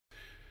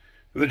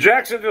The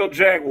Jacksonville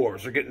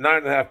Jaguars are getting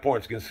 9.5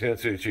 points against the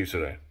Kansas City Chiefs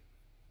today.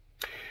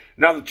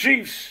 Now, the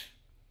Chiefs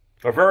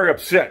are very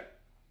upset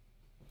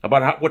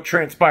about what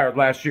transpired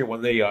last year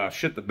when they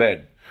shit the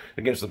bed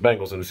against the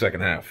Bengals in the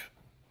second half.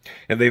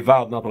 And they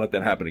vowed not to let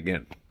that happen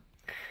again.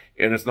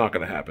 And it's not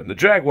going to happen. The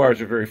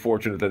Jaguars are very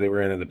fortunate that they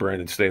ran into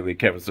Brandon Staley,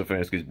 Kevin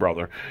Stefanski's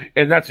brother.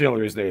 And that's the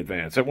only reason they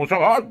advanced. Everyone's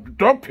like, oh,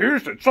 Doug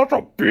Pearson's such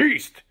a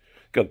beast.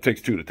 It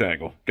takes two to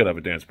tangle. Got to have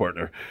a dance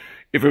partner.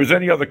 If it was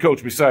any other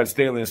coach besides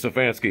Staley and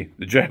Stefanski,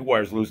 the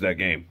Jaguars lose that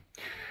game.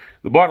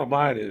 The bottom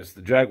line is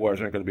the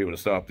Jaguars aren't going to be able to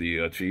stop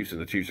the Chiefs, and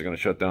the Chiefs are going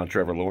to shut down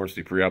Trevor Lawrence,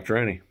 the pre-op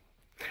training.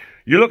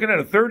 You're looking at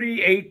a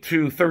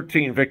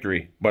 38-13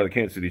 victory by the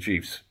Kansas City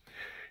Chiefs.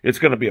 It's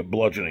going to be a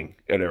bludgeoning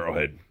at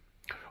Arrowhead.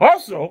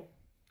 Also,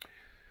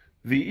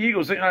 the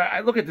Eagles,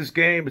 I look at this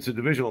game. It's a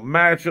divisional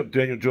matchup.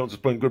 Daniel Jones is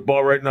playing good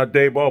ball right now,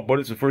 day ball, but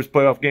it's the first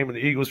playoff game of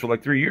the Eagles for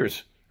like 3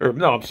 years. Or,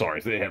 no, I'm sorry.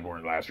 They had more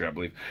than last year, I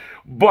believe.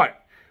 But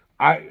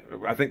I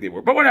think they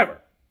were. But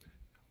whatever.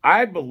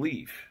 I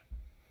believe.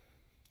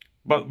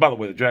 But by the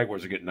way, the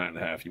Jaguars are getting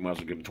 9.5. You might as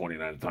well give them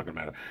 29. It's not going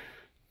to matter.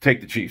 Take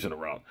the Chiefs in a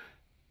round.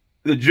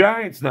 The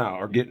Giants now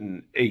are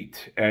getting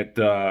 8 at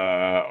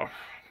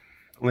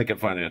Lincoln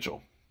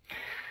Financial.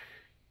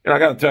 And I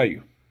got to tell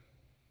you,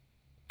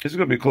 this is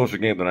going to be a closer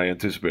game than I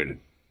anticipated.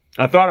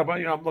 I thought about,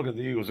 I'm looking at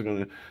the Eagles.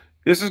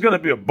 This is going to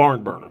be a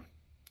barn burner.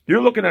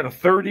 You're looking at a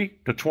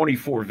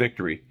 30-24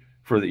 victory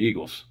for the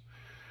Eagles.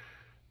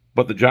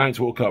 But the Giants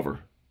will cover.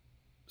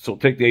 So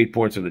take the 8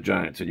 points in the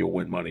Giants and you'll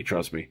win money,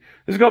 trust me.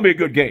 This is going to be a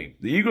good game.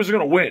 The Eagles are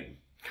going to win.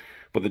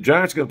 But the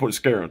Giants are going to put a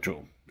scare into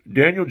them.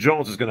 Daniel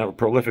Jones is going to have a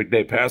prolific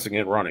day passing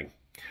and running.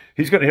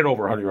 He's going to hit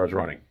over 100 yards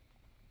running.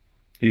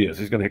 He is.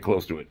 He's going to hit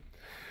close to it.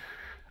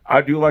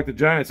 I do like the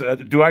Giants.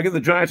 Do I give the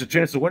Giants a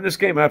chance to win this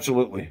game?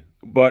 Absolutely.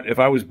 But if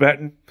I was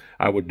betting,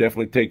 I would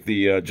definitely take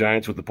the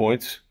Giants with the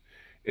points.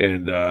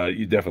 And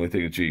you definitely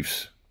take the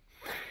Chiefs.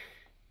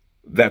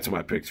 That's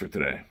my picks for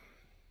today.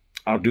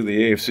 I'll do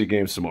the AFC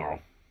games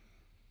tomorrow.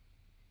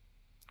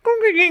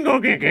 Ding,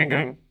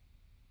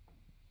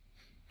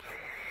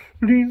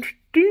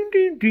 ding,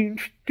 ding, ding,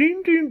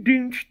 ding, ding,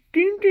 ding,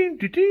 ding, ding,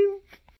 ding.